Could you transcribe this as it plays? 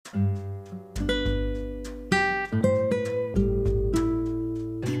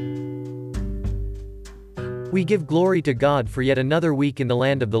We give glory to God for yet another week in the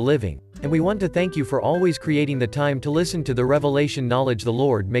land of the living, and we want to thank you for always creating the time to listen to the revelation knowledge the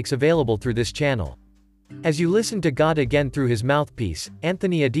Lord makes available through this channel. As you listen to God again through his mouthpiece,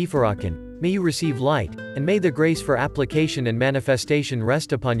 Anthony Adifarakan, may you receive light, and may the grace for application and manifestation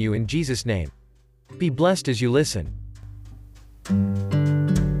rest upon you in Jesus' name. Be blessed as you listen.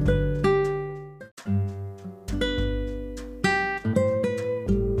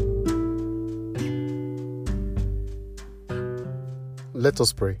 Let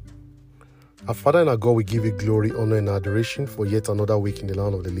us pray. Our Father and our God, we give you glory, honor, and adoration for yet another week in the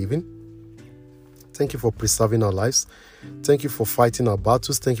land of the living. Thank you for preserving our lives. Thank you for fighting our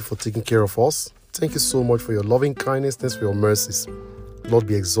battles. Thank you for taking care of us. Thank you so much for your loving kindness. Thanks for your mercies. Lord,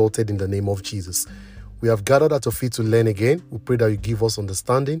 be exalted in the name of Jesus. We have gathered at your feet to learn again. We pray that you give us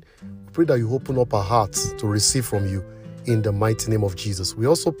understanding. We pray that you open up our hearts to receive from you in the mighty name of Jesus. We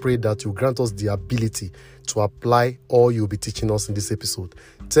also pray that you grant us the ability to apply all you'll be teaching us in this episode.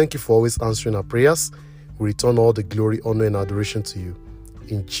 Thank you for always answering our prayers. We return all the glory, honor, and adoration to you.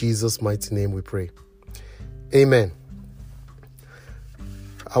 In Jesus' mighty name we pray. Amen.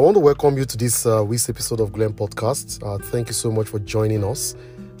 I want to welcome you to this week's episode of Glenn Podcast. Thank you so much for joining us.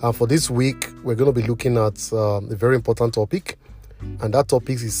 For this week, we're going to be looking at a very important topic, and that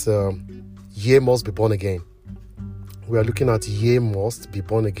topic is ye must be born again. We are looking at ye must be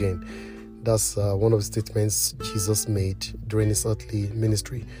born again. That's one of the statements Jesus made during his earthly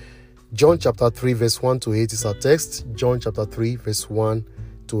ministry. John chapter 3 verse 1 to 8 is our text. John chapter 3 verse 1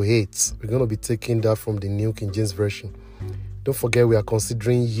 to 8. We're going to be taking that from the New King James Version. Don't forget, we are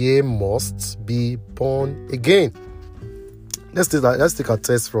considering ye must be born again. Let's take a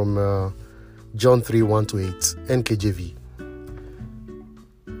text from John 3 1 to 8, NKJV.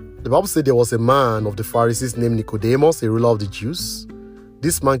 The Bible said there was a man of the Pharisees named Nicodemus, a ruler of the Jews.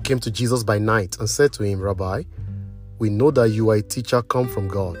 This man came to Jesus by night and said to him, Rabbi, we know that you are a teacher come from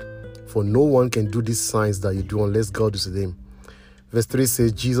God, for no one can do these signs that you do unless God is with him. Verse 3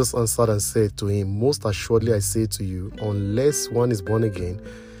 says, Jesus answered and said to him, most assuredly I say to you, unless one is born again,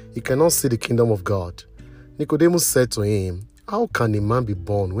 he cannot see the kingdom of God. Nicodemus said to him, how can a man be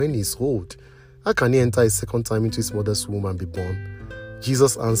born when he is old? How can he enter a second time into his mother's womb and be born?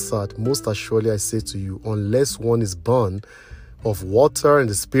 Jesus answered, most assuredly I say to you, unless one is born of water and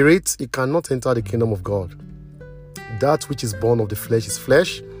the Spirit, he cannot enter the kingdom of God. That which is born of the flesh is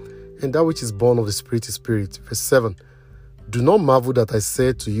flesh, and that which is born of the Spirit is spirit. Verse 7, do not marvel that I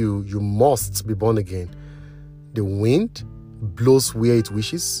said to you, you must be born again. The wind blows where it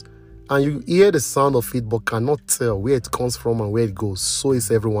wishes, and you hear the sound of it, but cannot tell where it comes from and where it goes. So is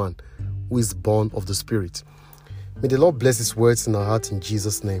everyone who is born of the Spirit. May the Lord bless his words in our heart in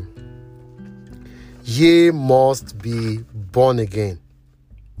Jesus' name. Ye must be born again.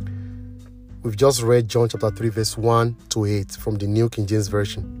 We've just read John chapter 3 verse 1 to 8 from the New King James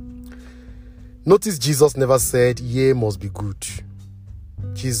Version. Notice Jesus never said, ye must be good.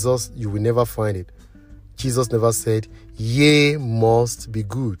 Jesus, you will never find it. Jesus never said, ye must be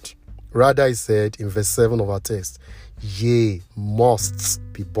good. Rather, he said in verse 7 of our text, ye must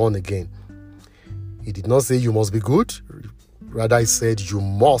be born again. He did not say you must be good. Rather, he said you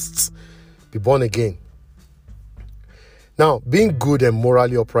must be born again. Now, being good and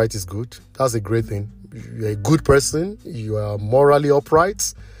morally upright is good. That's a great thing. You're a good person. You are morally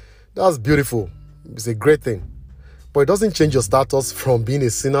upright. That's beautiful. It's a great thing. But it doesn't change your status from being a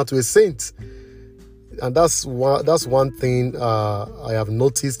sinner to a saint. And that's one thing I have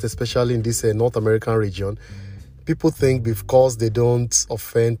noticed, especially in this North American region. People think because they don't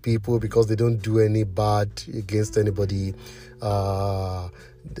offend people, because they don't do any bad against anybody,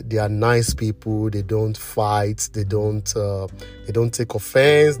 they are nice people. They don't fight. They don't take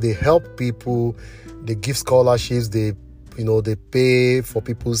offense. They help people. They give scholarships. They pay for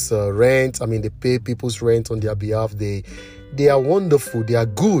people's rent. They pay people's rent on their behalf. They are wonderful. They are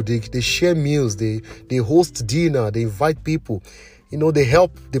good. They share meals. They host dinner. They invite people. They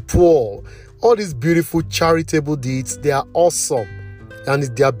help the poor. All these beautiful charitable deeds, they are awesome and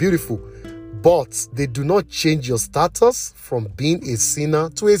they are beautiful, but they do not change your status from being a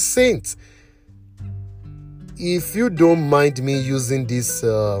sinner to a saint. If you don't mind me using this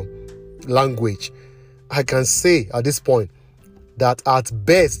language, I can say at this point that at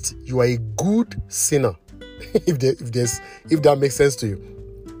best you are a good sinner. if that makes sense to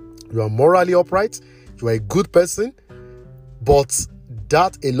you. You are morally upright, you are a good person, but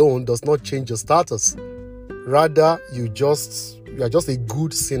that alone does not change your status. Rather, you are just a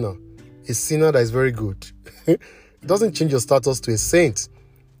good sinner. A sinner that is very good. It doesn't change your status to a saint.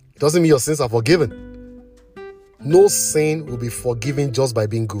 It doesn't mean your sins are forgiven. No sin will be forgiven just by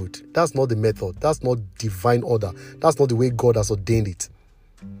being good. That's not the method. That's not divine order. That's not the way God has ordained it.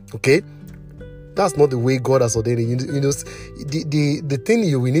 Okay? That's not the way God has ordained it. The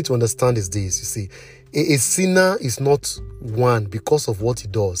thing we need to understand is this. You see, a sinner is not one because of what he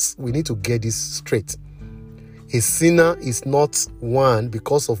does. We need to get this straight. A sinner is not one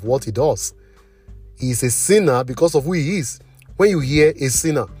because of what he does. He is a sinner because of who he is. When you hear a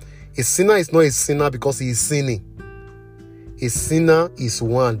sinner is not a sinner because he is sinning. A sinner is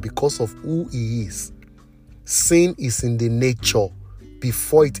one because of who he is. Sin is in the nature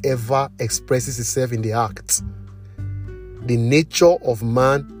before it ever expresses itself in the act. The nature of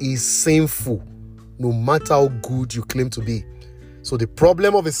man is sinful, no matter how good you claim to be. So the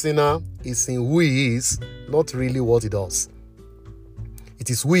problem of a sinner is in who he is, not really what he does. It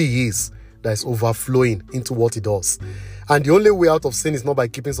is who he is that is overflowing into what he does. And the only way out of sin is not by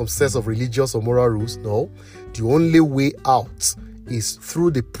keeping some sets of religious or moral rules. No. The only way out is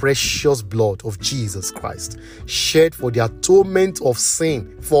through the precious blood of Jesus Christ, shed for the atonement of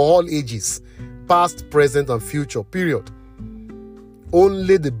sin for all ages, past, present, and future, period.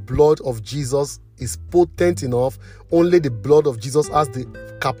 Only the blood of Jesus is potent enough. Only the blood of Jesus has the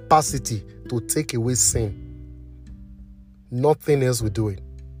capacity to take away sin. Nothing else will do it.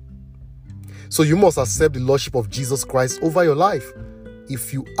 So you must accept the Lordship of Jesus Christ over your life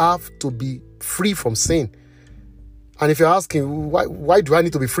if you have to be free from sin. And if you're asking, why do I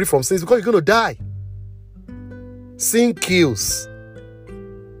need to be free from sin? It's because you're going to die. Sin kills.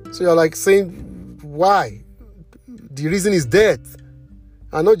 So you're like saying, why? The reason is death.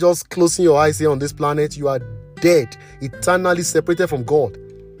 And not just closing your eyes here on this planet. You are dead, eternally separated from God,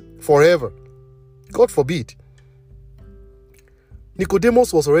 forever. God forbid.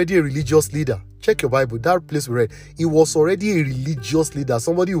 Nicodemus was already a religious leader. Check your Bible, that place we read. He was already a religious leader,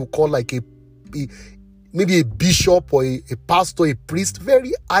 somebody who called like maybe a bishop or a pastor, a priest,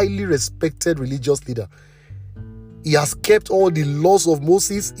 very highly respected religious leader. He has kept all the laws of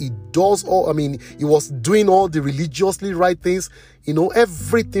Moses. He was doing all the religiously right things.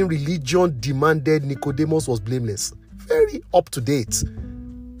 Everything religion demanded, Nicodemus was blameless. Very up to date.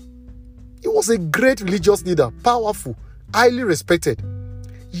 He was a great religious leader, powerful, highly respected.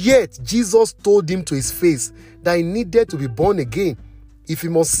 Yet, Jesus told him to his face that he needed to be born again if he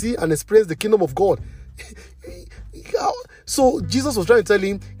must see and experience the kingdom of God. So, Jesus was trying to tell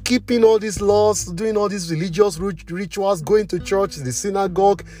him, keeping all these laws, doing all these religious rituals, going to church, the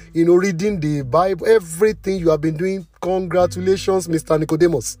synagogue, reading the Bible, everything you have been doing, congratulations, Mr.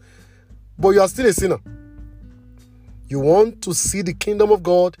 Nicodemus. But you are still a sinner. You want to see the kingdom of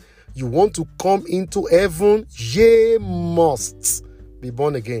God, you want to come into heaven, ye must be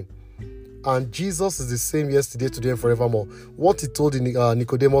born again. And Jesus is the same yesterday, today, and forevermore. What he told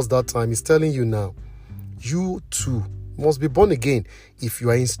Nicodemus that time, he's telling you now. You too must be born again if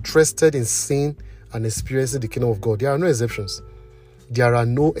you are interested in seeing and experiencing the kingdom of God. There are no exceptions. There are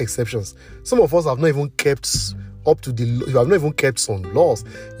no exceptions. Some of us have not even kept up to you have not even kept some laws.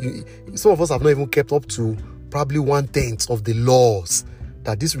 Some of us have not even kept up to probably 1/10 of the laws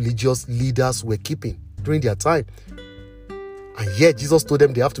that these religious leaders were keeping during their time. And yet Jesus told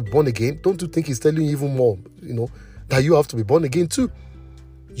them they have to be born again. Don't you think he's telling you even more, that you have to be born again too?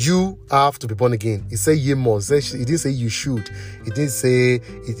 You have to be born again. He said ye must. He didn't say you should. He didn't say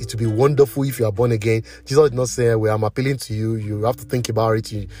it would be wonderful if you are born again. Jesus did not say, well, I'm appealing to you. You have to think about it.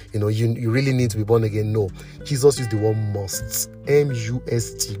 You really need to be born again. No. Jesus used the word must.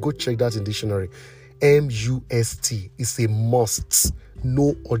 M-U-S-T. Go check that in dictionary. M-U-S-T. It's a must.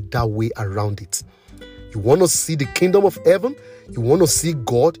 No other way around it. You want to see the kingdom of heaven? You want to see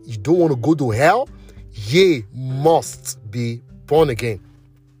God? You don't want to go to hell? Ye must be born again.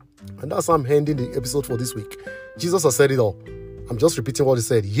 And that's how I'm ending the episode for this week. Jesus has said it all. I'm just repeating what he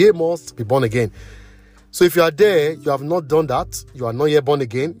said. Ye must be born again. So if you are there, you have not done that, you are not yet born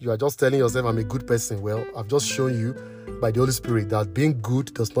again, you are just telling yourself, I'm a good person. Well, I've just shown you by the Holy Spirit that being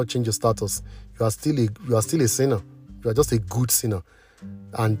good does not change your status. You are still a sinner. You are just a good sinner.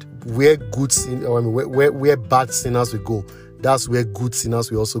 And where bad sinners will go, that's where good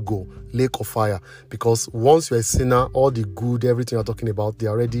sinners will also go. Lake of fire. Because once you're a sinner, all the good, everything you're talking about, they're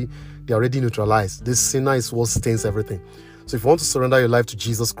already neutralized. This sinner is what stains everything. So if you want to surrender your life to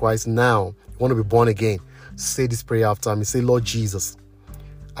Jesus Christ now, you want to be born again, say this prayer after me. Say, Lord Jesus,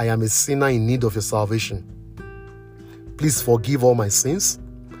 I am a sinner in need of your salvation. Please forgive all my sins.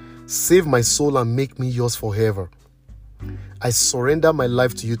 Save my soul and make me yours forever. I surrender my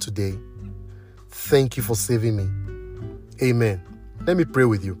life to you today. Thank you for saving me. Amen. Let me pray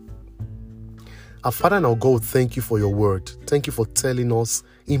with you. Our Father and our God, thank you for your word. Thank you for telling us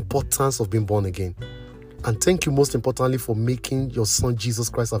the importance of being born again. And thank you most importantly for making your Son Jesus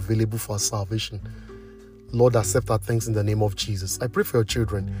Christ available for our salvation. Lord, accept our thanks in the name of Jesus. I pray for your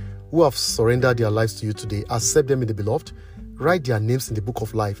children who have surrendered their lives to you today. Accept them in the beloved. Write their names in the book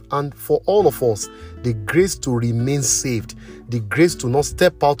of life. And for all of us, the grace to remain saved, the grace to not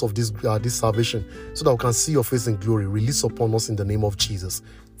step out of this salvation, so that we can see your face in glory, release upon us in the name of Jesus.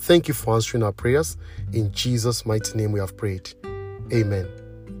 Thank you for answering our prayers. In Jesus' mighty name we have prayed. Amen.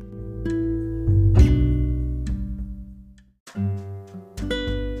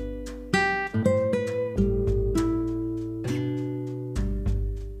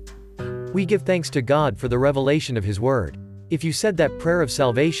 We give thanks to God for the revelation of His Word. If you said that prayer of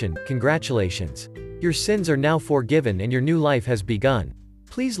salvation, congratulations. Your sins are now forgiven and your new life has begun.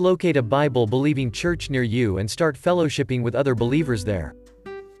 Please locate a Bible-believing church near you and start fellowshipping with other believers there.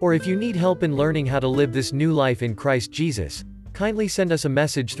 Or if you need help in learning how to live this new life in Christ Jesus, kindly send us a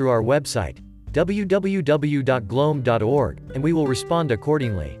message through our website, www.glom.org, and we will respond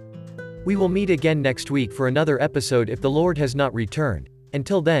accordingly. We will meet again next week for another episode if the Lord has not returned.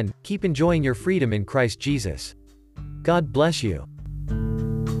 Until then, keep enjoying your freedom in Christ Jesus. God bless you.